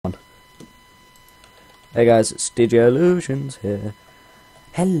Hey guys, it's DJ Illusions here.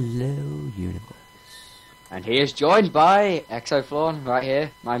 Hello, universe. And he is joined by exoflorn right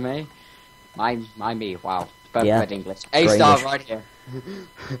here. My me. Wow, both Yeah, read English. A star English. right here. I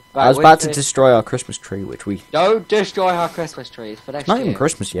Right, was we're about to finished. destroy our Christmas tree, which we... Don't destroy our Christmas trees for next It's not year. even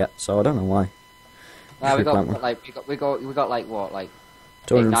Christmas yet, so I don't know why. No, we Replant got one. we got like what, like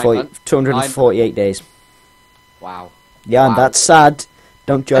 240, 9 months? 248 days. Wow. Yeah, and Wow. that's sad.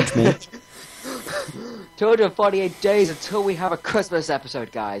 Don't judge me. 248 days until we have a Christmas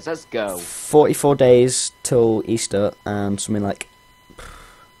episode, guys. Let's go. 44 days till Easter, and something like...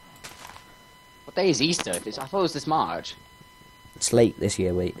 What day is Easter? I thought it was this March. It's late this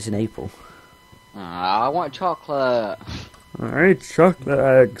year, wait, it's in April. I want chocolate. I ate chocolate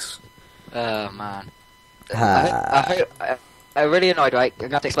eggs. Oh man. Ah. I really annoyed, right? I'm going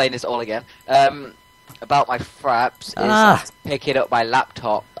to have to explain this all again. About my fraps is Ah. picking up my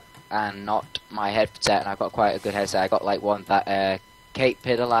laptop and not my headset, and I've got quite a good headset. I got like one that Kate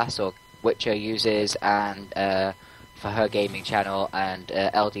Piddalass or Witcher uses, and for her gaming channel, and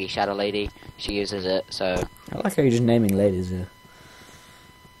LD Shadow Lady, she uses it, so... I like how you're just naming ladies here.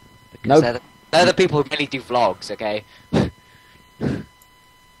 Because No, they're the people who really do vlogs, okay?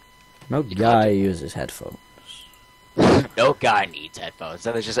 no guy uses headphones. No guy needs headphones,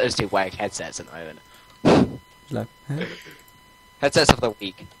 so there's just those two wearing headsets at the moment. It's like, huh? Headsets of the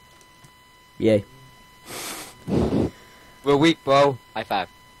week. Yay. We're weak, bro. High five.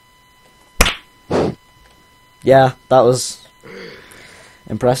 Yeah, that was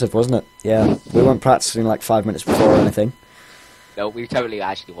impressive, wasn't it? Yeah, we weren't practicing like 5 minutes before or anything. No, we totally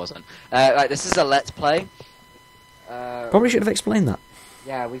actually wasn't. Right, this is a let's play. Probably should have explained that.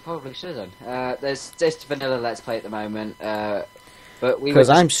 Yeah, we probably shouldn't. There's just vanilla let's play at the moment. But we Because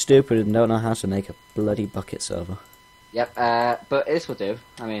were just- I'm stupid and don't know how to make a bloody bucket server. Yep. But this will do.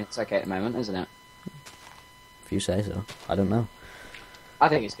 I mean, it's okay at the moment, isn't it? If you say so. I don't know. I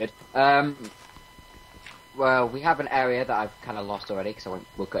think it's good. Well, we have an area that I've kind of lost already because I went.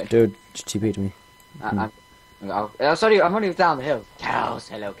 We're good. Dude, just TP to me. Sorry, I'm only down the hill. Cows,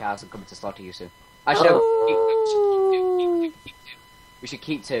 hello cows, I'm coming to slaughter you soon. Actually, we should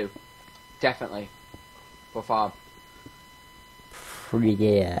keep two, definitely, for farm.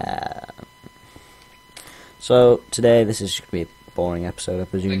 Yeah. So, today this is going to be a boring episode, I So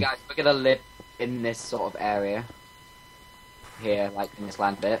presume. guys, we're gonna live in this sort of area here, like in this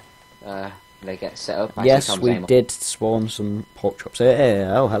land bit. They get set up. I see Yes, Tom's we name. did spawn some pork chops. Hey,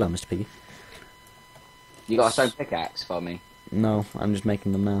 oh, hello, Mr. Piggy. You got a stone pickaxe for me? No, I'm just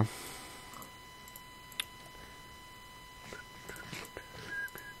making them now.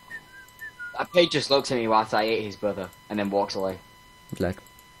 That pig just looks at me whilst I ate his brother, and then walks away. He's like,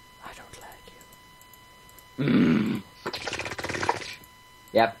 I don't like you.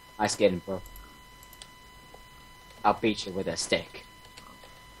 Yep, I skinned him, bro. I'll beat you with a stick.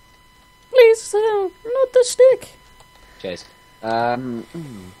 Please, sir, not the stick. Cheers.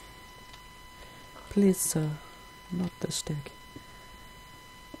 Please, sir, not the stick.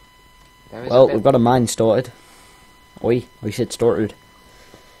 There is Well, a bit- we've got a mine started. Oi, we said started.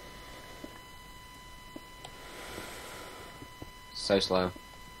 So slow.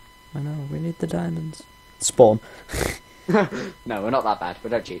 I know, we need the diamonds. Spawn. No, we're not that bad. We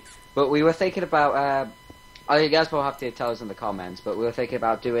don't cheat. But we were thinking about. You guys will have to tell us in the comments. But we were thinking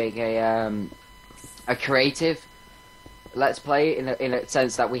about doing a creative let's play in a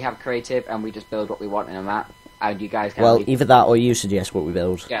sense that we have creative and we just build what we want in a map, and you guys can. Well, either that or you suggest what we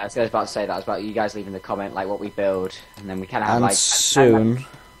build. Yeah, I was about to say that. It's about you guys leaving the comment like what we build, and then we kind of have And like soon,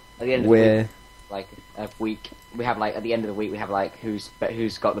 at the end of the we're... week, like a week. We have like at the end of the week we have like who's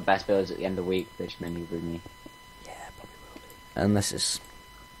got the best builds at the end of the week, which mainly will be me. Yeah, probably will be. And this is...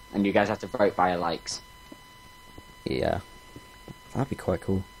 And you guys have to vote via likes. Yeah. That'd be quite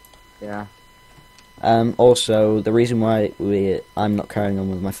cool. Yeah. Also, the reason why I'm not carrying on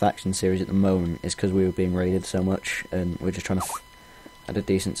with my faction series at the moment is because we were being raided so much, and we're just trying to add a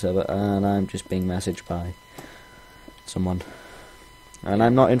decent server, and I'm just being messaged by someone. And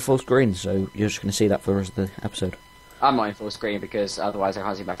I'm not in full screen, so you're just going to see that for the rest of the episode. I'm not in full screen because otherwise I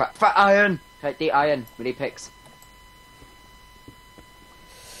can't see my fat iron. Take the iron. We need picks.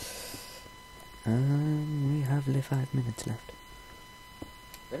 We have 5 minutes left.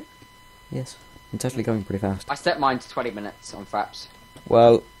 Really? Yes. It's actually going pretty fast. I set mine to 20 minutes on Fraps.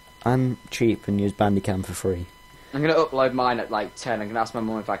 Well, I'm cheap and use Bandicam for free. I'm gonna upload mine at like 10. I'm gonna ask my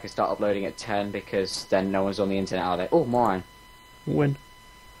mum if I can start uploading at 10 because then no one's on the internet all day. Oh, mine. Win.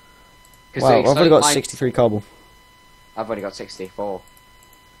 'Cause Wow, the I've only got mine- 63 cobble. I've only got 64.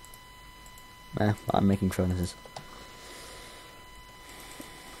 I'm making furnaces.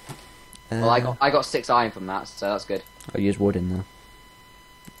 Well, I got 6 iron from that, so that's good. I'll use wood in there.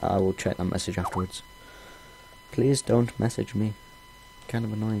 I will check that message afterwards. Please don't message me. Kind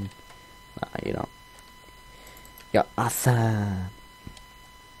of annoying. Nah, you don't. Yeah, Arthur.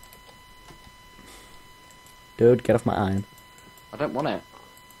 Dude, get off my iron. I don't want it.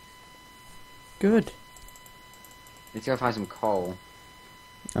 Good. Need to go find some coal.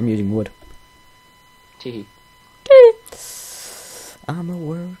 I'm using wood. Tee. I'm a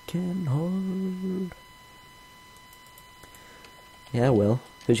working hard. Yeah, Will.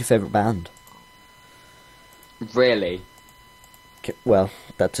 Who's your favourite band? Really? Well,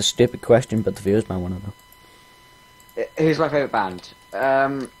 that's a stupid question, but the viewers might want to know. Who's my favourite band?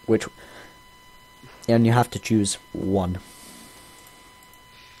 Which... And you have to choose one.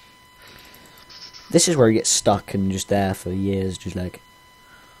 This is where you get stuck and just there for years, just like...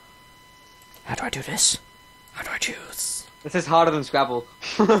 How do I do this? How do I choose? This is harder than Scrabble.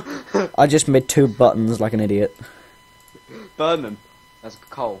 I just made 2 buttons like an idiot. Burn them. That's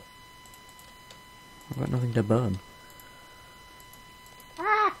coal. I've got nothing to burn.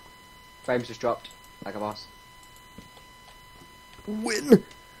 Ah! Frames just dropped, like a boss. Win!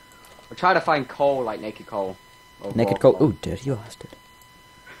 I'm trying to find coal, like naked coal. Or Naked raw coal. Ooh, dirty you bastard.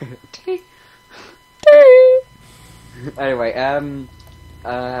 Anyway,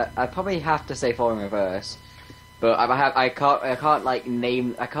 I probably have to say fall in reverse, but I can't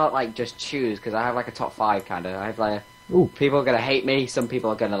like just choose because I have like a top 5 kind of. I have like people are gonna hate me, some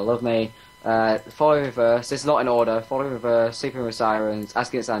people are gonna love me. Fall in reverse. This is not in order. Fall in reverse. Sleeping with Sirens.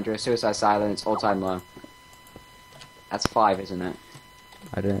 Asking Sandra. Suicide Silence. All Time Low. That's 5, isn't it?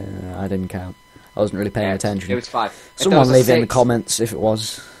 I didn't count. I wasn't really paying attention. It was 5. Someone leave it in the comments if it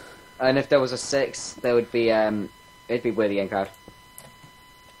was. And if there was a 6, there would be it'd be Where the End Crowd.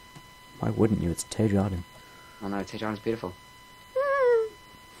 Why wouldn't you? It's Tay Jordan. I know, Tay Jordan's beautiful.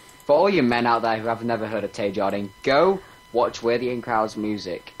 For all you men out there who have never heard of Tay Jordan, go watch We're the In Crowd's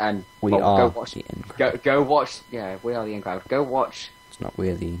music and We are the In Crowd. Go watch. Yeah, We Are the In Crowd. Go watch. It's not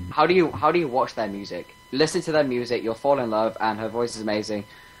We're the. How do you watch their music? Listen to their music. You'll fall in love, and her voice is amazing.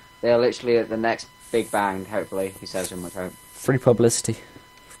 They are literally at the next big bang. Hopefully, he says in much hope. Free publicity.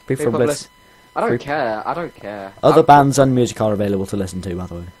 Free publicity. I don't care. I don't care. Other bands and music are available to listen to, by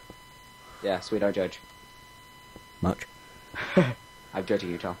the way. Yes, we don't judge. Much. I'm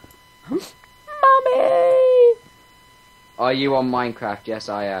judging you, Tom. Mommy! Are you on Minecraft? Yes,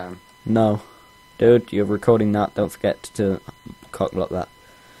 I am. No. Dude, you're recording that. Don't forget to cockblock that.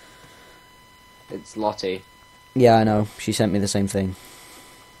 It's Lottie. Yeah, I know. She sent me the same thing.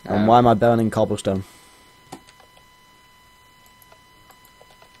 And why am I burning cobblestone?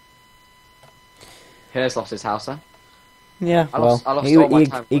 Here's Lottie's house, then. Yeah, I lost all my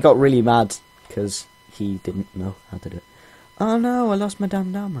time. he got really mad because he didn't know how to do it. Oh no, I lost my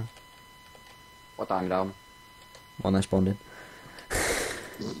damn dama. What damn dom? One I spawned in.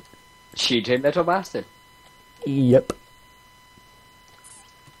 Cheating little bastard. Yep.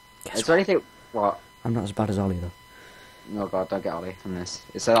 Is there anything... What? I'm not as bad as Ollie though. Oh god, don't get Ollie from this.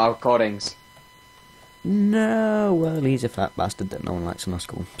 It's our recordings. No, well he's a fat bastard that no one likes in our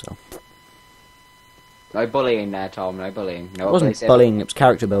school, so... No bullying there, Tom, no bullying. No, It wasn't bullying, it was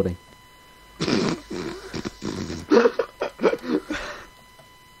character building. That's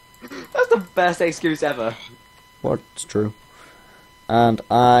the best excuse ever. What's true. And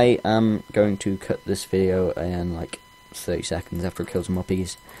I am going to cut this video in like 30 seconds after it kills some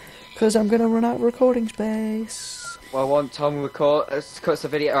muppies. Because I'm going to run out of recording space. Well, once Tom cuts the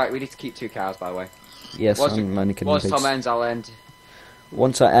video... Alright, we need to keep 2 cows, by the way. Yes, I'm only kidding. Once Tom ends, I'll end.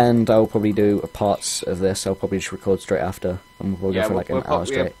 Once I end, I'll probably do parts of this. I'll probably just record straight after. And we'll go for like an hour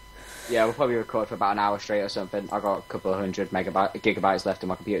straight. Yeah, we'll probably record for about an hour straight or something. I've got a couple of gigabytes left on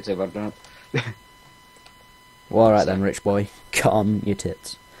my computer, so I've done it. Well, alright then, rich boy. Calm your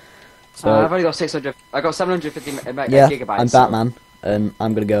tits. So, I've only got 600... I got 750 yeah, gigabytes. I'm Batman, and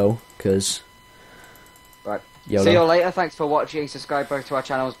I'm gonna go, because... Right. YOLO. See you later, thanks for watching. Subscribe both to our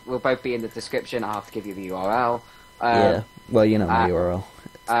channels. We'll both be in the description. I'll have to give you the URL. Yeah, well, you know my URL.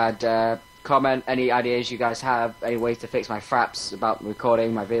 And comment any ideas you guys have, any ways to fix my fraps about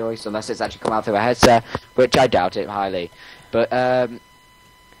recording my voice, unless it's actually come out through a headset, which I doubt it highly. But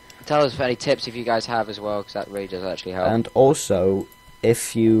tell us any tips if you guys have as well, because that really does actually help. And also,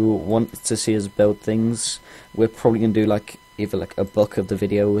 if you want to see us build things, we're probably going to do like either like a book of the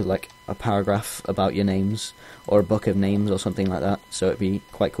video with like a paragraph about your names, or a book of names or something like that, so it'd be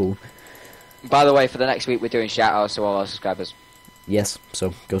quite cool. By the way, for the next week we're doing shout-outs to all our subscribers. Yes,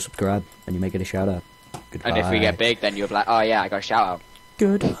 so go subscribe and you may get a shout-out. Goodbye. And if we get big, then you'll be like, oh yeah, I got a shout-out.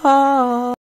 Goodbye.